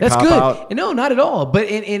a cop out? No, not at all. But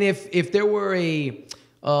and if there were a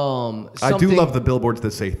I do love the billboards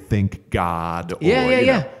that say "Thank God." Or,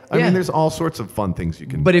 I mean, there's all sorts of fun things you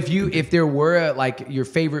can. But if there were like your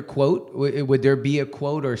favorite quote, would there be a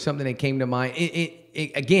quote or something that came to mind?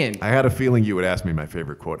 Again, I had a feeling you would ask me my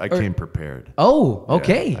favorite quote. I came prepared. Oh,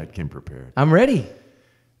 okay. I came prepared. I'm ready.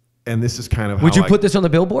 And this is kind of would you put this on the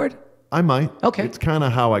billboard? I might. Okay. It's kind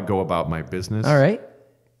of how I go about my business. All right.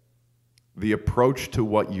 The approach to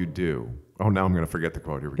what you do. Oh, now I'm going to forget the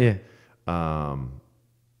quote. Here we go. Yeah.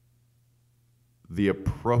 The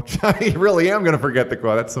approach, I really am going to forget the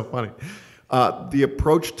quote. That's so funny. The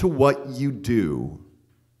approach to what you do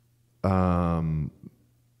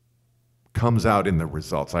comes out in the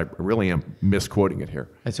results. I really am misquoting it here.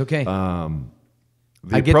 That's okay.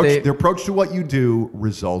 The approach to what you do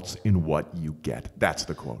results in what you get. That's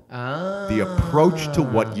the quote. The approach to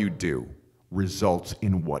what you do results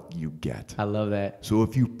in what you get. I love that. So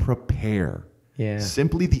if you prepare,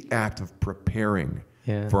 simply the act of preparing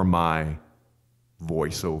for my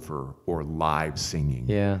voiceover or live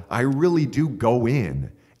singing, I really do go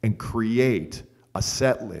in and create a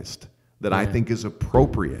set list that I think is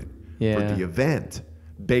appropriate for the event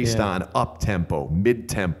based on up-tempo,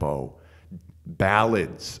 mid-tempo,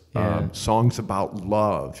 ballads, songs about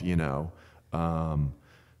love, you know.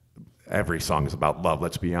 Every song is about love,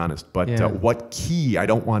 let's be honest. But what key? I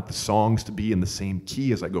don't want the songs to be in the same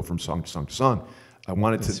key as I go from song to song to song. I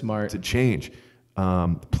want it to change.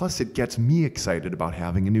 Plus, it gets me excited about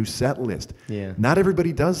having a new set list. Yeah. Not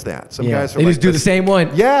everybody does that. Some guys are they just do the same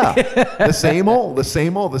one. Yeah. the same old.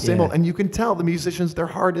 And you can tell the musicians, their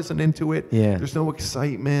heart isn't into it. Yeah. There's no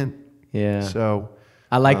excitement. Yeah. So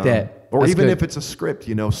I like that. Or even if it's a script,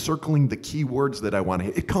 you know, circling the key words that I want to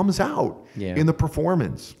hit, it comes out in the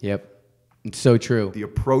performance. Yep. It's so true. The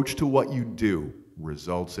approach to what you do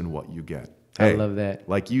results in what you get. I love that.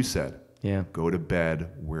 Like you said. Yeah. Go to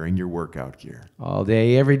bed wearing your workout gear. All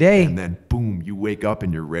day, every day. And then, boom, you wake up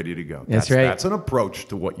and you're ready to go. That's right. That's an approach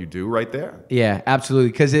to what you do right there. Yeah,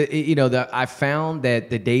 absolutely. Because, you know, I found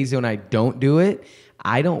that the days when I don't do it,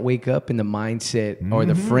 I don't wake up in the mindset or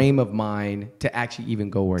the frame of mind to actually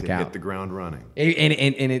even go work out. Hit the ground running.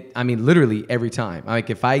 I mean, literally every time.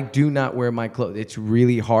 Like, if I do not wear my clothes, it's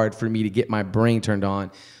really hard for me to get my brain turned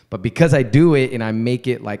on. But because I do it and I make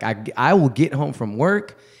it like I will get home from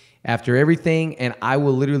work after everything, and I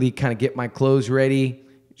will literally kind of get my clothes ready,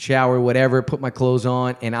 shower, whatever, put my clothes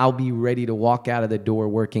on, and I'll be ready to walk out of the door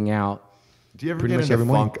working out. Do you ever get into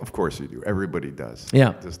funk? Of course you do. Everybody does.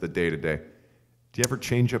 Yeah. Just the day-to-day. Do you ever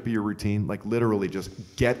change up your routine? Like literally just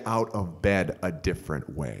get out of bed a different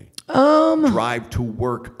way. Drive to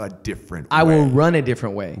work a different way. I will run a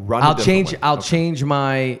different way. I'll change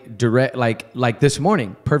my direct, like this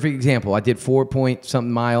morning. Perfect example. I did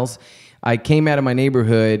 4-point-something miles. I came out of my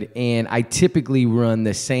neighborhood, and I typically run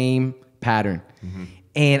the same pattern.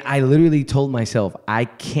 And I literally told myself, I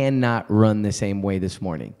cannot run the same way this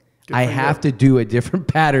morning. I have to do a different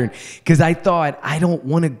pattern because I thought I don't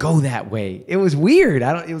want to go that way. It was weird.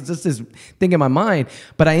 It was just this thing in my mind.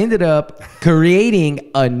 But I ended up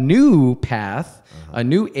creating a new path, a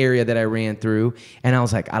new area that I ran through, and I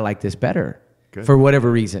was like, I like this better. Good. For whatever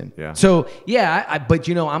reason. Yeah. So, but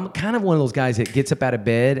you know, I'm kind of one of those guys that gets up out of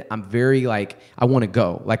bed. I'm very like, I want to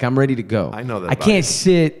go. Like, I'm ready to go. I know that. I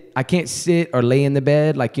can't sit or lay in the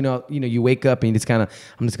bed. Like, you know, you wake up and you just kind of,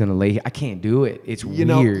 I'm just going to lay here. I can't do it. It's weird. You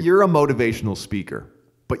know, you're a motivational speaker,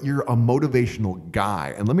 but you're a motivational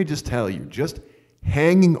guy. And let me just tell you, just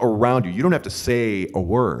hanging around you. You don't have to say a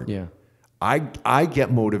word. Yeah. I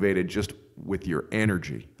get motivated just with your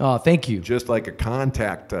energy. Oh, thank you. Just like a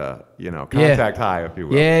contact, contact high, if you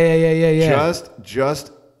will. Yeah.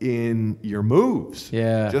 Just in your moves.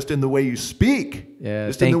 Yeah. Just in the way you speak. Yeah,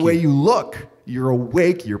 Just in the way you look. You're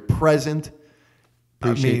awake. You're present.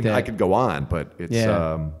 Appreciate that. I could go on, but it's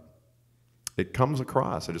it comes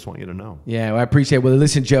across. I just want you to know. Yeah, well, I appreciate it. Well,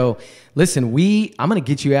 listen, Joe. Listen, I'm going to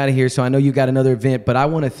get you out of here, so I know you got another event, but I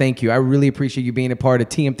want to thank you. I really appreciate you being a part of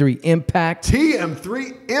TM3 Impact.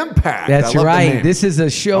 TM3 Impact. That's right. This is a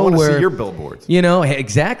show where see your billboards.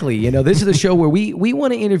 Exactly. This is a show where we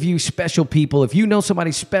want to interview special people. If you know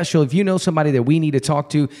somebody special, if you know somebody that we need to talk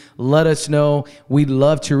to, let us know. We'd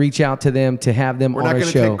love to reach out to them to have them on our show. We're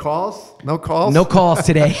not going to take calls? No calls? No calls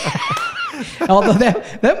today. Although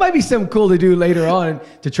that might be something cool to do later on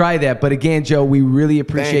to try that. But again, Joe, we really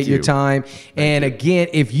appreciate your time. And again,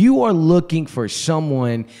 if you are looking for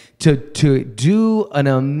someone to do an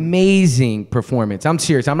amazing performance, I'm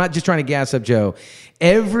serious. I'm not just trying to gas up Joe.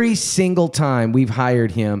 Every single time we've hired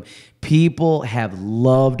him, people have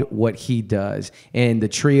loved what he does and the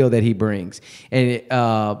trio that he brings. And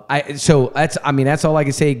that's all I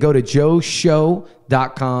can say. Go to joeshow.com,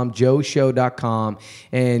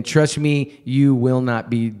 and trust me, you will not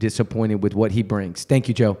be disappointed with what he brings. Thank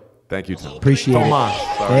you, Joe. Thank you, Tom. Appreciate it. Tomas.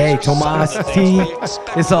 Hey, Tomas T.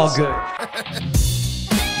 It's all good.